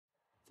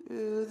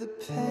through the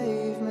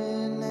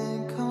pavement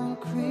and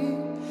concrete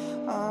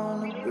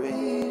on a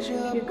breeze.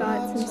 You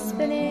got some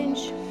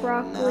spinach,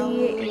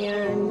 broccoli,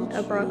 and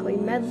a broccoli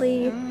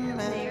medley.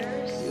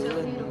 They're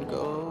so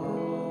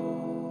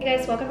beautiful. Hey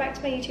guys, welcome back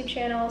to my YouTube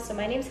channel. So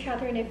my name is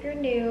Kathryn if you're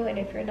new, and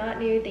if you're not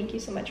new, thank you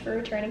so much for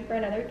returning for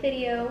another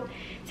video.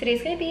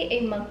 Today's going to be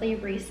a monthly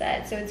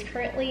reset. So it's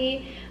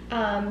currently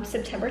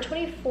September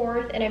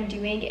 24th, and I'm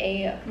doing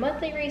a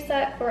monthly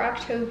reset for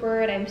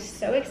October, and I'm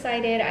so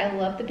excited. I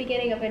love the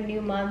beginning of a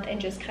new month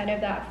and just kind of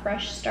that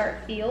fresh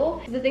start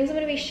feel. So the things I'm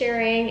going to be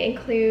sharing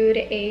include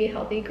a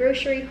healthy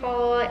grocery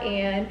haul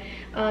and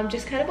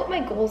just kind of what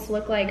my goals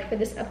look like for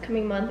this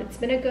upcoming month. It's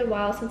been a good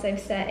while since I've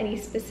set any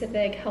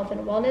specific health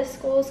and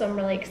wellness goals, so I'm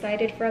really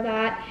excited for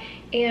that.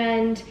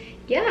 And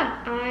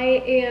yeah,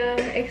 I am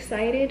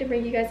excited to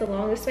bring you guys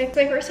along. This is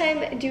my first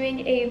time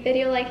doing a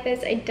video like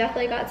this. I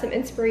definitely got some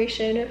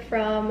inspiration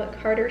from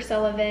Carter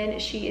Sullivan.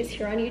 She is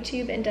here on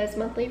YouTube and does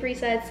monthly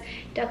resets.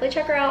 Definitely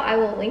check her out. I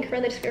will link her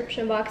in the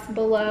description box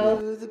below.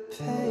 Through the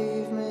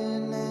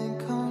pavement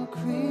and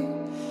concrete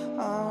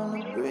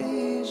on a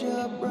breeze you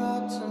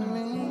brought to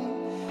me.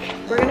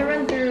 We're gonna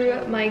run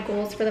through my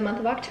goals for the month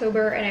of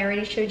October, and I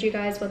already showed you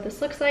guys what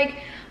this looks like.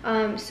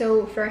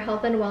 So for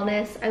health and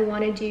wellness, I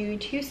want to do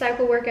 2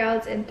 cycle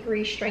workouts and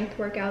 3 strength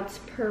workouts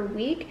per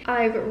week.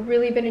 I've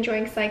really been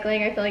enjoying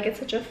cycling. I feel like it's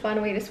such a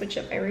fun way to switch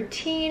up my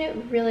routine. It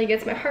really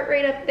gets my heart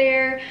rate up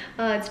there.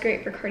 It's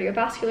great for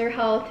cardiovascular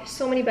health.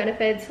 So many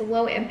benefits,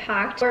 low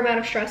impact, low amount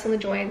of stress on the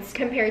joints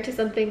compared to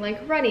something like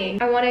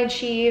running. I want to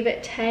achieve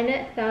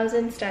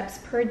 10,000 steps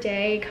per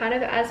day, kind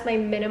of as my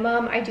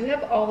minimum. I do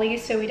have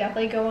ollies, so we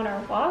definitely go on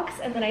our walks,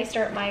 and then I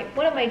start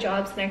one of my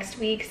jobs next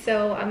week,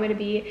 so I'm going to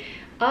be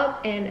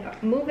up and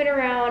moving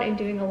around and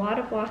doing a lot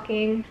of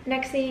walking.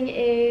 Next thing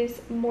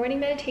is morning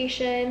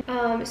meditation.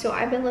 So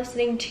I've been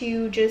listening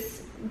to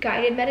just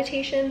guided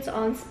meditations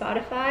on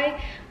Spotify,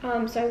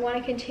 so I want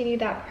to continue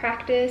that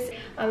practice,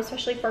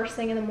 especially first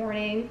thing in the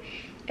morning.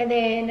 And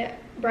then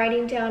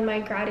writing down my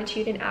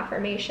gratitude and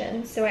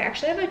affirmations. So I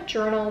actually have a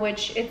journal,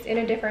 which it's in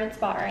a different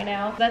spot right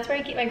now. That's where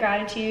I keep my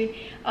gratitude.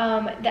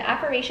 The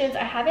affirmations,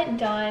 I haven't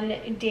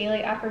done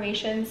daily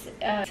affirmations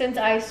since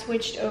I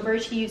switched over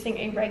to using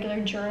a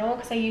regular journal,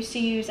 because I used to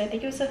use, I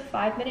think it was a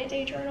 5-minute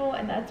day journal,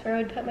 and that's where I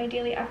would put my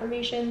daily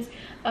affirmations,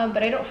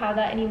 but I don't have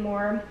that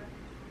anymore.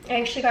 I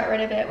actually got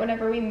rid of it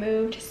whenever we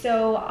moved,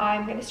 so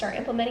I'm going to start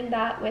implementing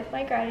that with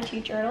my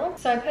gratitude journal.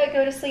 So I put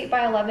go to sleep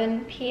by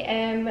 11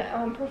 p.m.,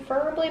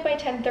 preferably by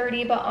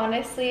 10:30, but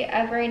honestly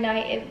every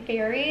night it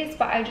varies,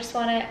 but I just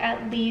want to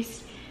at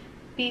least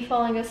be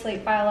falling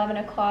asleep by 11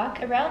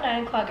 o'clock. Around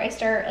 9 o'clock I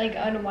start like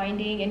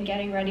unwinding and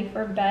getting ready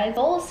for bed. The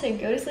goal is to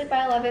go to sleep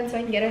by 11 so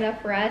I can get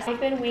enough rest. I've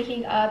been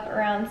waking up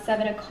around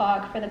 7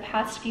 o'clock for the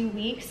past few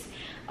weeks.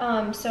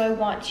 So I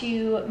want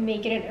to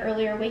make it an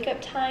earlier wake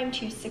up time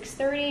to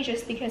 6:30,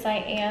 just because I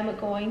am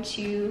going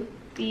to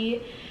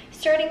be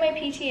starting my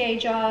PTA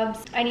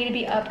jobs. I need to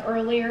be up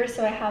earlier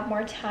so I have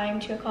more time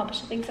to accomplish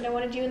the things that I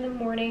want to do in the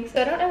morning.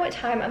 So I don't know what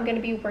time I'm going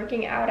to be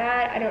working out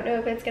at. I don't know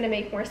if it's going to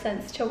make more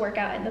sense to work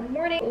out in the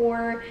morning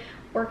or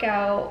work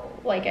out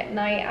like at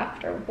night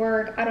after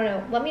work. I don't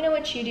know. Let me know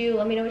what you do.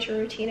 Let me know what your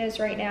routine is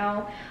right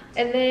now.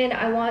 And then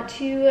I want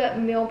to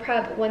meal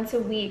prep once a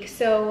week,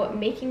 so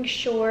making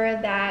sure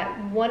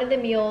that one of the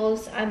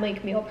meals I'm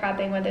like meal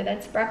prepping, whether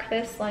that's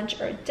breakfast, lunch,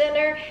 or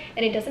dinner,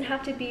 and it doesn't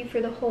have to be for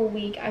the whole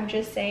week. I'm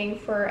just saying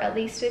for at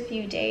least a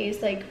few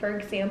days. Like for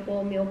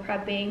example, meal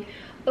prepping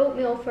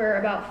oatmeal for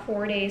about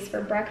 4 days for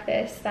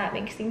breakfast. That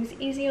makes things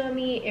easy on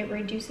me. It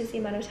reduces the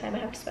amount of time I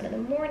have to spend in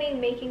the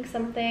morning making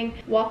something.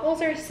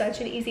 Waffles are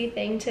such an easy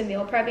thing to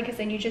meal prep, because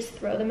then you just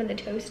throw them in the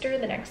toaster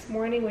the next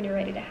morning when you're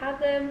ready to have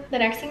them. The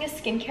next thing is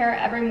skincare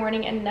every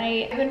morning and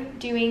night. I've been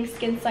doing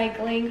skin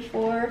cycling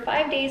for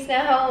 5 days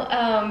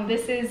now.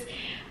 This is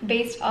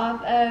based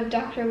off of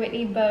Dr.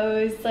 Whitney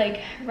Bow's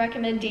like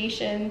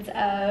recommendations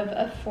of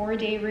a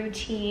 4-day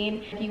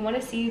routine. If you want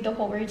to see the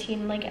whole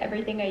routine, like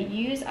everything I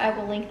use, I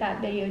will link that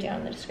video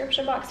down in the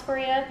description box for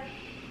you.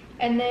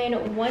 And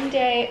then 1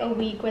 day a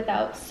week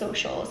without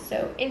socials,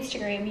 so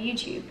Instagram,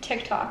 YouTube,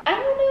 TikTok. I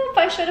don't know if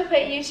I should have put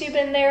YouTube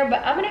in there,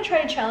 but I'm gonna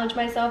try to challenge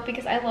myself,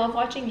 because I love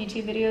watching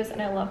YouTube videos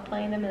and I love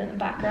playing them in the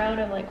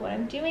background of like when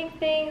I'm doing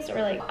things, or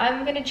like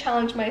I'm gonna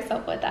challenge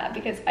myself with that,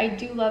 because I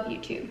do love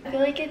YouTube. I feel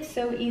like it's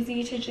so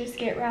easy to just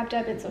get wrapped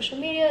up in social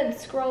media and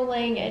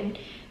scrolling and,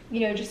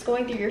 you know, just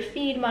going through your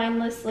feed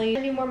mindlessly.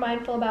 Be more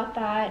mindful about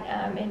that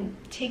and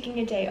taking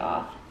a day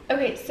off.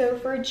 Okay, so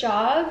for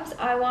jobs,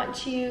 I want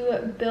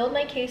to build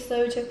my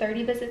caseload to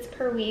 30 visits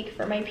per week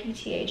for my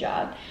PTA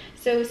job.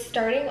 So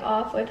starting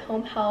off with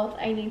home health,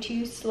 I need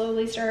to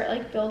slowly start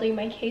like building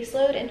my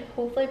caseload, and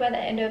hopefully by the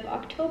end of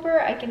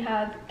October, I can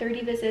have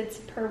 30 visits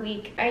per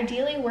week.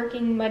 Ideally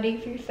working Monday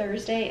through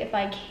Thursday if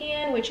I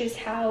can, which is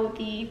how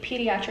the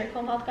pediatric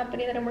home health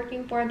company that I'm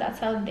working for, that's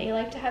how they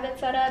like to have it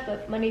set up,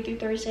 but Monday through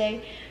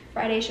Thursday.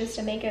 Friday's just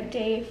a makeup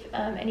day if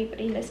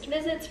anybody missed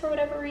visits for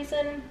whatever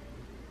reason.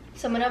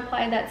 So I'm gonna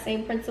apply that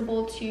same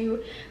principle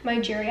to my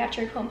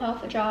geriatric home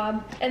health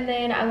job. And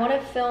then I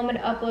wanna film and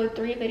upload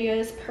 3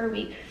 videos per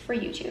week for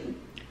YouTube.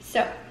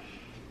 So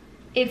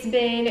it's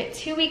been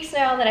 2 weeks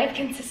now that I've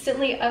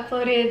consistently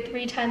uploaded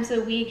 3 times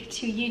a week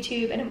to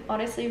YouTube, and I'm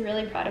honestly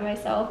really proud of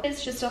myself.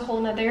 It's just a whole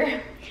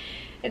nother,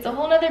 it's a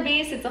whole nother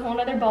beast, it's a whole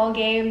nother ball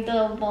game.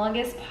 The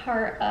longest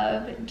part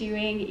of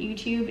doing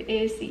YouTube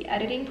is the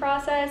editing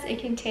process. It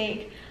can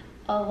take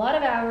a lot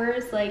of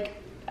hours, like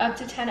up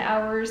to 10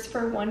 hours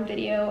for one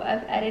video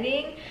of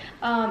editing,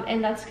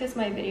 and that's because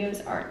my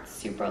videos aren't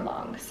super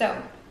long. So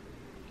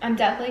I'm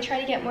definitely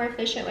trying to get more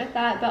efficient with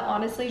that, but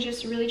honestly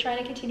just really trying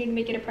to continue to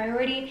make it a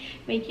priority,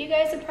 make you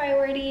guys a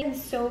priority.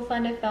 It's so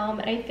fun to film,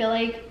 and I feel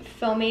like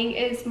filming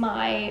is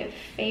my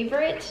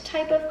favorite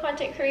type of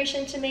content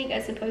creation to make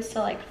as opposed to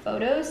like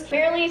photos.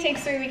 Apparently it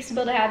takes 3 weeks to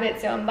build a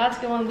habit, so I'm about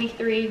to go on week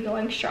 3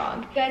 going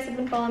strong. If you guys have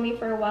been following me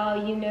for a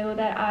while, you know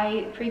that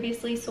I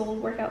previously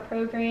sold workout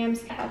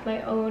programs. I have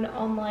my own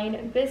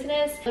online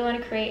business. I want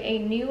to create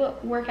a new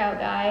workout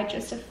guide,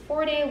 just a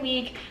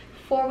 4-day-a-week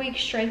 4-week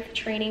strength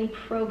training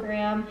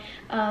program.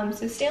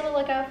 So stay on the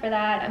lookout for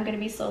that. I'm going to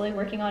be slowly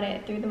working on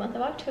it through the month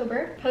of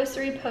October. Post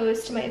 3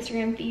 posts to my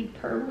Instagram feed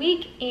per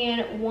week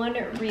and 1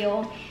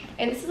 reel.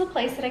 And this is a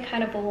place that I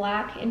kind of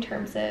lack in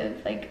terms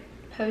of like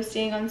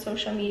posting on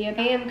social media.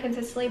 I am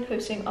consistently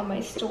posting on my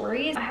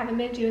stories. I haven't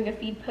been doing a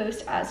feed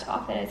post as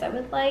often as I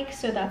would like,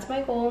 so that's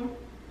my goal.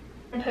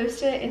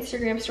 Post an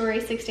Instagram story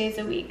 6 days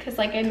a week, because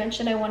like I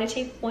mentioned, I want to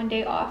take 1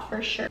 day off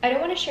for sure. I don't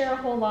want to share a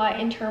whole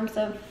lot in terms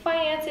of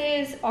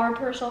finances, our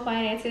personal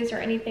finances, or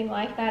anything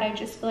like that. I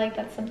just feel like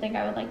that's something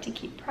I would like to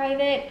keep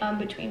private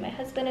between my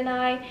husband and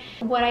I.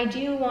 What I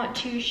do want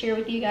to share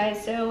with you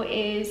guys though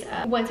is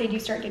once I do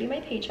start getting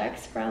my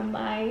paychecks from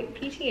my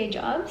PTA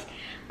jobs,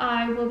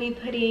 I will be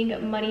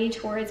putting money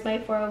towards my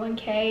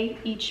 401k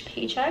each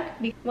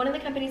paycheck. One of the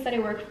companies that I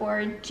work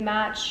for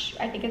match,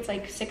 I think it's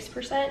like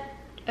 6%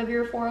 of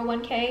your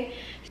 401k.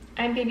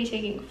 I'm going to be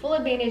taking full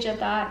advantage of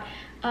that,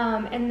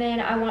 and then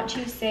I want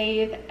to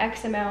save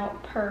X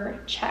amount per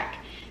check.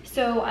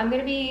 So I'm going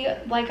to be,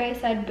 like I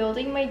said,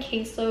 building my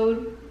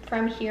caseload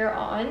from here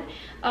on,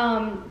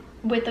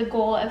 with the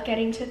goal of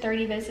getting to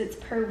 30 visits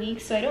per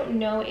week. So I don't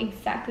know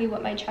exactly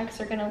what my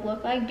checks are going to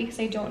look like because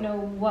I don't know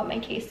what my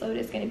caseload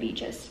is going to be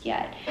just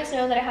yet. Just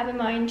know that I have in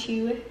mind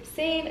to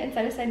save and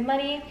set aside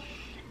money.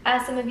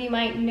 As some of you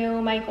might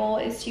know, my goal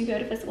is to go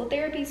to physical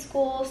therapy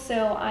school.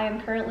 So I am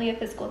currently a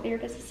physical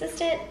therapist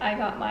assistant. I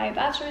got my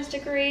bachelor's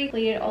degree,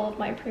 completed all of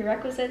my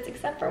prerequisites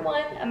except for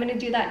one. I'm going to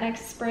do that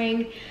next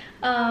spring.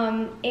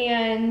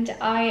 And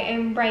I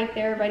am right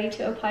there ready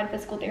to apply to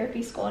physical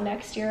therapy school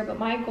next year. But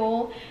my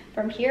goal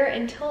from here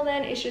until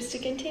then is just to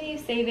continue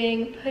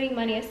saving, putting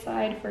money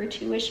aside for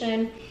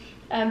tuition,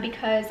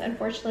 because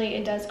unfortunately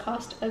it does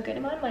cost a good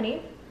amount of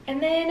money. And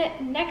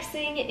then next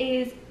thing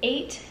is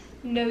 8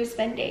 no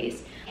spend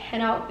days.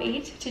 Cannot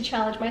wait to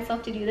challenge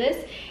myself to do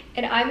this,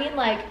 and I mean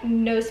like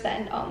no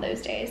spend on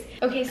those days.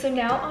 Okay, so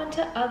now on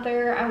to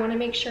other. I want to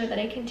make sure that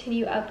I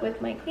continue up with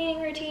my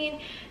cleaning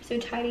routine, so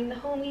tidying the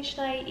home each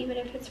night, even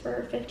if it's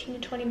for 15 to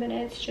 20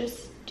 minutes,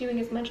 just doing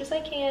as much as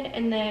I can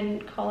and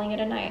then calling it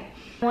a night.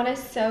 I want to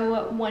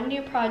sew 1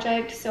 new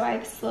project, so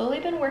I've slowly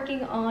been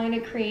working on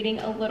creating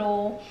a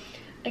little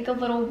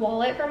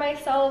wallet for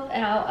myself,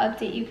 and I'll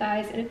update you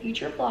guys in a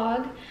future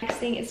vlog. Next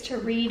thing is to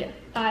read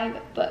 5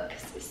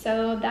 books,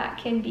 so that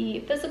can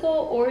be physical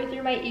or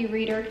through my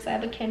e-reader because I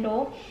have a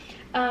Kindle.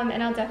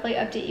 And I'll definitely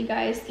update you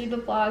guys through the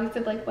vlogs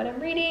of like what I'm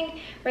reading.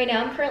 Right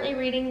now I'm currently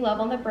reading Love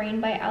on the Brain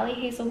by Ali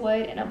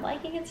Hazelwood, and I'm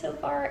liking it so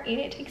far, and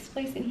it takes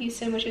place in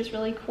Houston, which is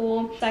really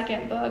cool.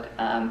 Second book,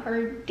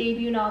 her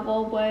debut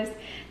novel was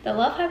The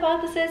Love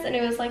Hypothesis, and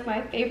it was like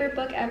my favorite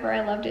book ever.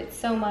 I loved it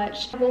so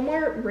much. One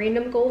more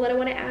random goal that I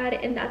want to add,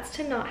 and that's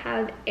to not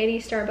have any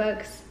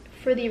Starbucks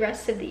for the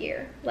rest of the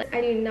year. Like,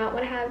 I do not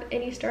want to have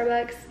any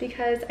Starbucks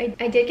because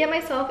I did get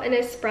myself an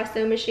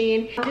espresso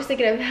machine. I'm just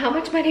thinking of how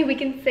much money we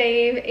can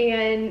save,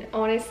 and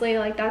honestly,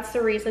 like, that's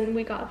the reason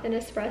we got the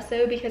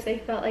Nespresso, because I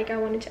felt like I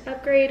wanted to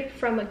upgrade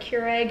from a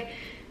Keurig.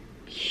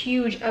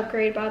 Huge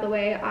upgrade, by the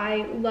way.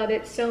 I love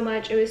it so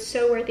much. It was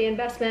so worth the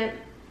investment.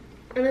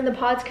 And then the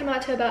pods come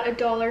out to about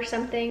 $1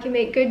 something. You can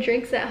make good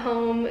drinks at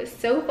home.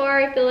 So far,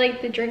 I feel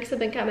like the drinks have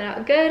been coming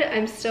out good.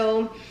 I'm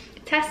still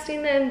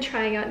testing them,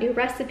 trying out new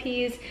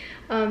recipes,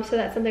 so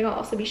that's something I'll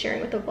also be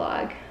sharing with the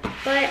vlog.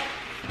 But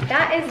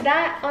that is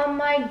that on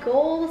my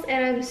goals,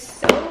 and I'm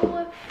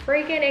so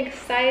freaking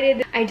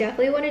excited. I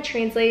definitely want to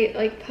translate,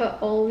 like,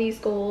 put all these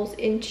goals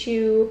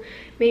into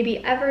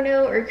maybe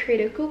Evernote or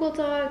create a Google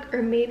Doc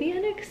or maybe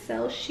an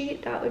Excel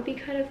sheet. That would be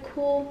kind of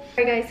cool. All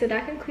right guys, so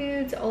that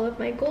concludes all of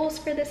my goals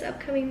for this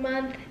upcoming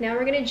month. Now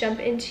we're going to jump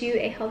into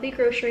a healthy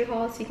grocery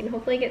haul so you can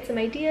hopefully get some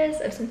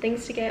ideas of some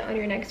things to get on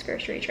your next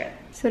grocery trip.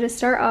 So to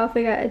start off,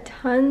 we got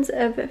tons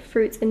of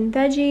fruits and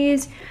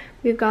veggies.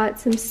 We've got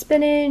some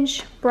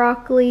spinach,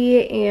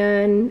 broccoli,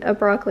 and a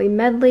broccoli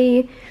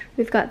medley.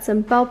 We've got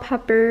some bell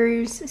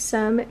peppers,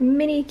 some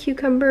mini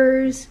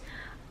cucumbers,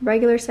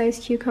 regular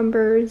sized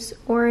cucumbers,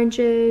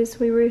 oranges.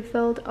 We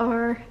refilled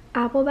our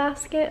apple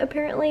basket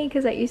apparently,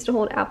 because I used to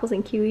hold apples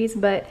and kiwis,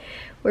 but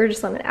we're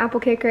just on an apple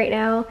kick right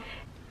now.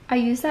 I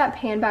used that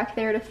pan back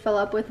there to fill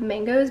up with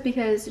mangoes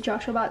because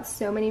Joshua bought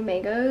so many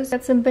mangoes.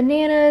 Got some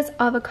bananas,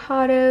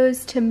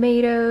 avocados,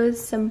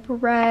 tomatoes, some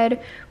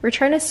bread. We're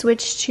trying to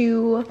switch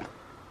to,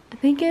 I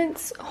think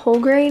it's whole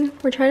grain.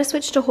 We're trying to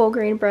switch to whole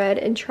grain bread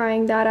and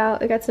trying that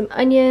out. I got some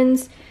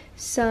onions,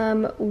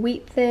 some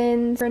wheat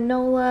thins,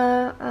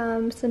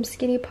 granola, some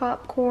skinny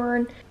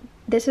popcorn.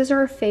 This is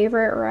our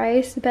favorite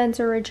rice, Ben's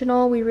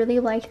Original. We really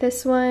like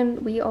this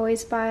one. We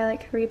always buy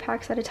like 3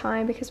 packs at a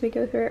time because we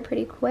go through it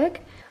pretty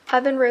quick.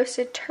 Oven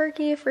roasted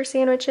turkey for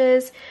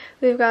sandwiches.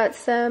 We've got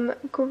some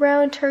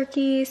ground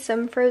turkey,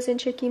 some frozen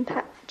chicken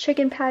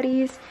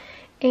patties,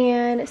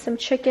 and some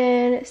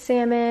chicken,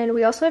 salmon.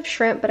 We also have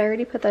shrimp, but I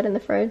already put that in the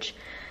fridge.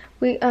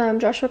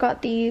 Joshua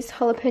got these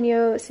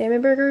jalapeno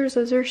salmon burgers.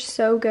 Those are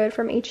so good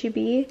from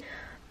H-E-B.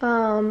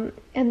 And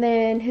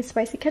then his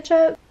spicy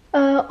ketchup,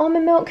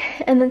 almond milk,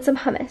 and then some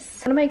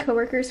hummus. One of my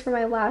coworkers from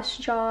my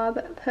last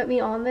job put me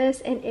on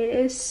this, and it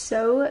is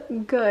so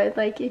good.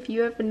 Like, if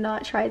you have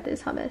not tried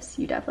this hummus,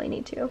 you definitely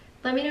need to.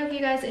 Let me know if you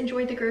guys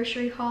enjoyed the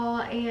grocery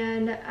haul,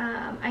 and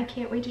I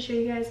can't wait to show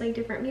you guys like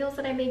different meals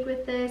that I make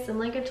with this. And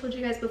like I've told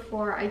you guys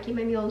before, I keep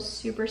my meals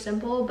super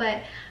simple,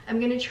 but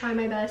I'm gonna try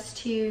my best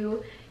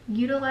to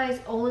utilize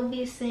all of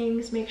these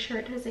things, make sure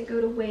it doesn't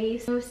go to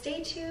waste. So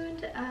stay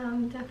tuned.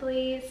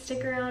 Definitely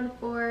stick around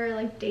for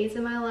like days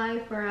of my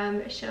life where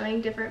I'm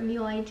showing different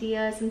meal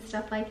ideas and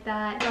stuff like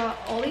that. I got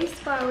all these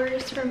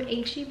flowers from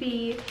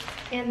H-E-B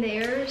and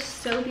they're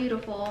so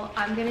beautiful.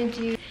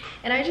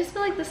 And I just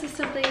feel like this is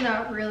something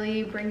that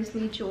really brings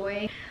me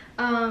joy.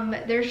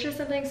 There's just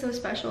something so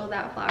special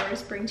that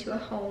flowers bring to a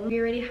home. We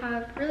already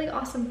have really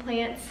awesome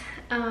plants,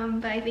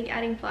 but I think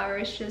adding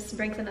flowers just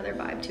brings another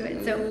vibe to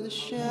it. So the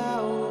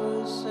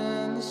showers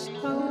and the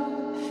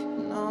snow,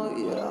 no,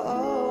 you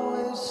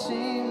always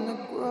seem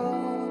to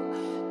grow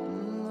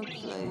in the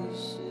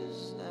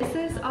places that...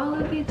 This is all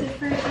of the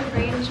different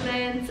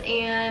arrangements,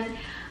 and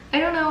I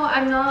don't know,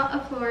 I'm not a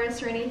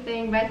florist or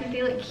anything, but I think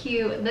they look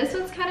cute. This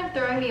one's kind of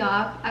throwing me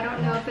off. I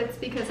don't know if it's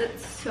because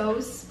it's so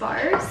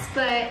sparse,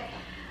 but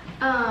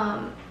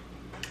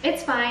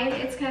it's fine.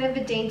 It's kind of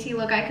a dainty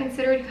look. I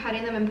considered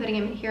cutting them and putting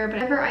them in here, but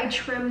whenever I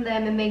trim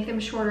them and make them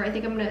shorter, I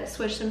think I'm gonna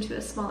switch them to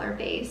a smaller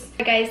base.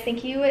 Alright guys,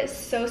 thank you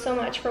so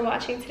much for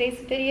watching today's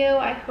video.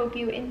 I hope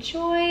you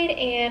enjoyed,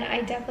 and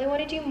I definitely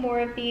want to do more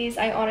of these.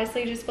 I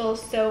honestly just feel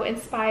so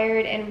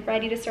inspired and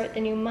ready to start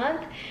the new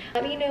month.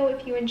 Let me know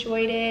if you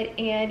enjoyed it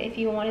and if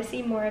you want to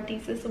see more of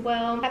these as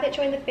well. Haven't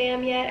joined the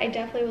fam yet, I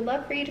definitely would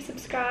love for you to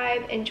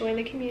subscribe and join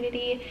the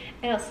community,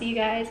 and I'll see you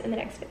guys in the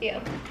next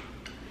video.